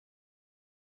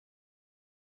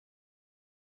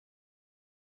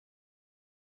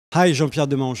Hi, Jean-Pierre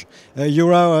Demange.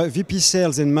 You are VP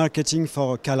Sales and Marketing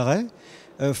for Kalray.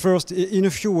 First, in a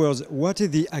few words, what is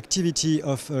the activity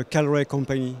of Kalray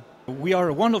company? We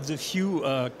are one of the few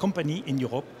companies in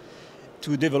Europe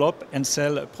to develop and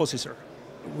sell a processor.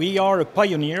 We are a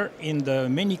pioneer in the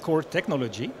manycore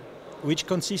technology, which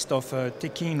consists of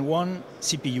taking one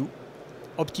CPU,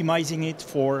 optimizing it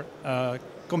for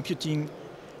computing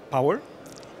power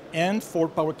and for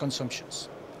power consumptions,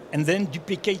 and then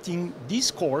duplicating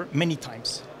this core many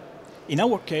times. In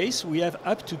our case, we have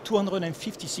up to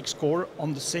 256 cores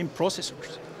on the same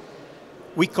processors.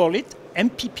 We call it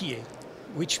MPPA,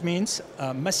 which means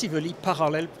massively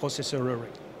parallel processor array.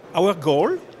 Our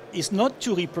goal is not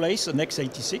to replace an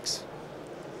x86,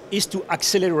 is to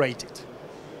accelerate it.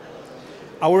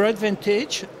 Our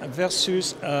advantage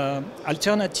versus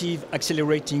alternative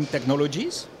accelerating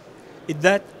technologies is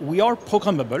that we are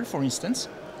programmable, for instance,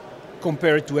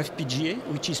 compared to FPGA,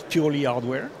 which is purely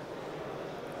hardware,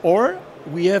 or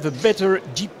we have a better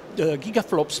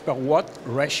gigaflops per watt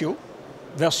ratio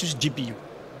versus GPU.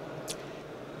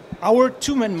 Our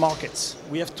two main markets,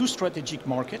 we have two strategic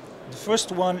markets. The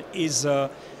first one is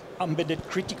embedded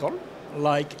critical,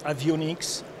 like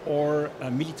avionics or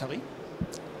military.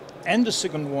 And the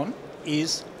second one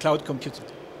is cloud computing.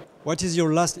 What is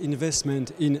your last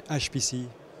investment in HPC?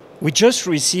 We just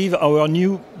received our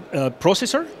new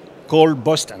processor called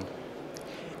Boston.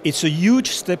 It's a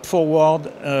huge step forward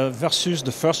versus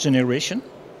the first generation.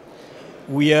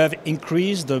 We have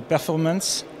increased the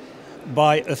performance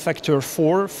by a factor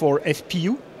 4 for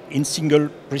FPU in single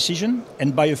precision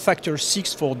and by a factor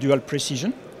 6 for dual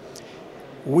precision.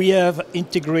 We have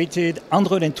integrated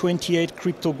 128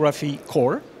 cryptography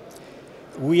core.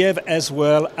 We have as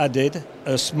well added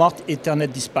a smart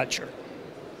Ethernet dispatcher.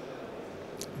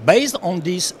 Based on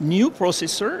this new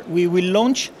processor, we will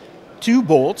launch two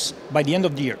boards by the end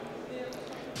of the year.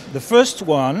 The first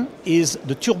one is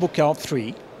the TurboCard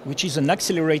 3, which is an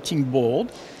accelerating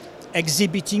board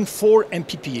exhibiting 4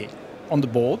 MPPA on the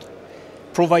board,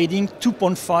 providing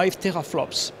 2.5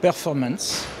 teraflops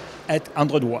performance at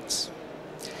 100 watts.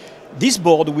 This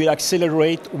board will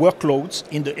accelerate workloads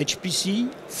in the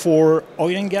HPC for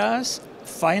oil and gas,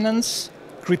 finance,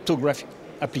 cryptography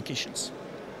applications.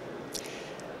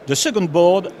 The second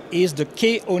board is the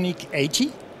K-ONIC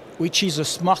 80, which is a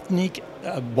SmartNIC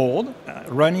board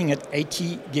running at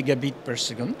 80 gigabit per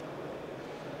second.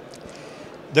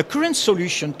 The current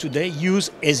solution today uses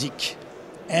ASIC,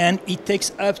 and it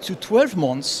takes up to 12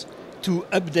 months to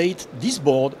update this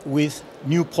board with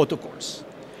new protocols,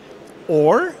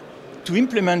 or to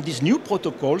implement these new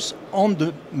protocols on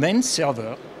the main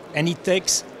server, and it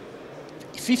takes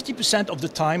 50% of the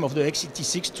time of the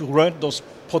x86 to run those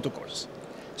protocols.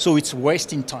 So it's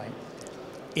wasting time.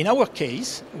 In our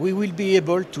case, we will be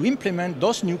able to implement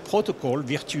those new protocol,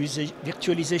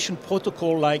 virtualization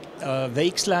protocol like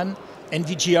VXLAN,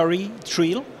 NVGRE,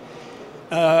 Trill,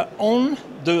 on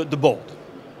the board,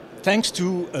 thanks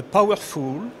to a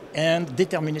powerful and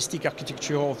deterministic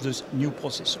architecture of this new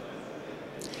processor.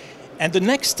 And the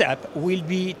next step will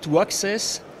be to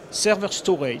access server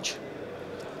storage,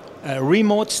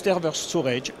 remote server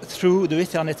storage through the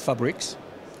Ethernet fabrics,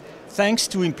 thanks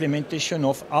to implementation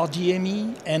of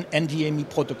RDME and NDME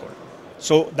protocol.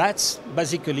 So that's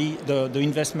basically the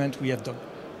investment we have done.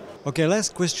 Okay,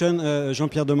 last question,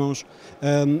 Jean-Pierre Demange.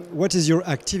 What is your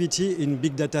activity in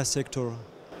big data sector?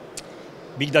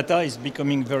 Big data is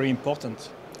becoming very important,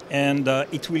 and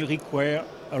it will require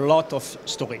a lot of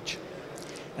storage.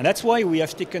 And that's why we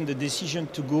have taken the decision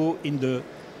to go in the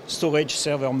storage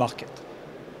server market.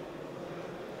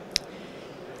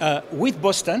 With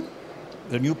Boston,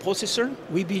 the new processor,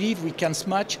 we believe we can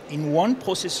match in one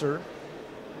processor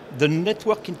the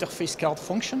network interface card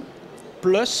function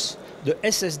plus the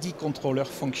SSD controller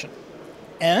function,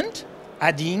 and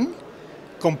adding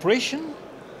compression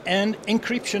and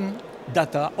encryption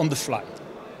data on the fly.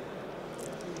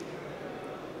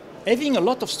 Having a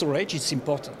lot of storage is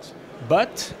important,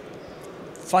 but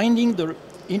finding the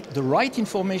right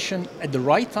information at the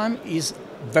right time is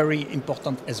very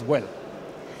important as well.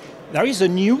 There is a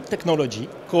new technology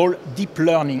called deep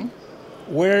learning,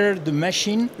 where the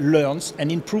machine learns and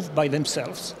improves by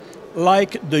themselves,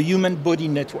 like the human body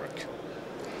network.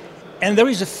 And there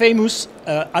is a famous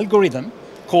algorithm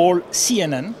called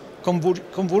CNN,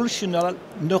 convolutional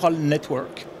neural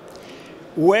network,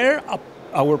 where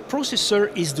our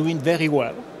processor is doing very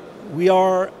well. We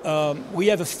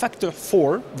have a factor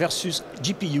 4 versus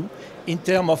GPU in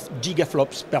terms of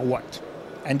gigaflops per watt.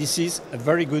 And this is a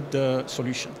very good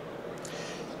solution.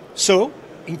 So,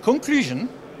 in conclusion,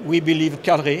 we believe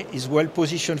Kalray is well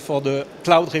positioned for the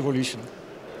cloud revolution.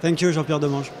 Thank you, Jean-Pierre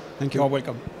Demange. Thank you. You're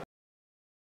welcome.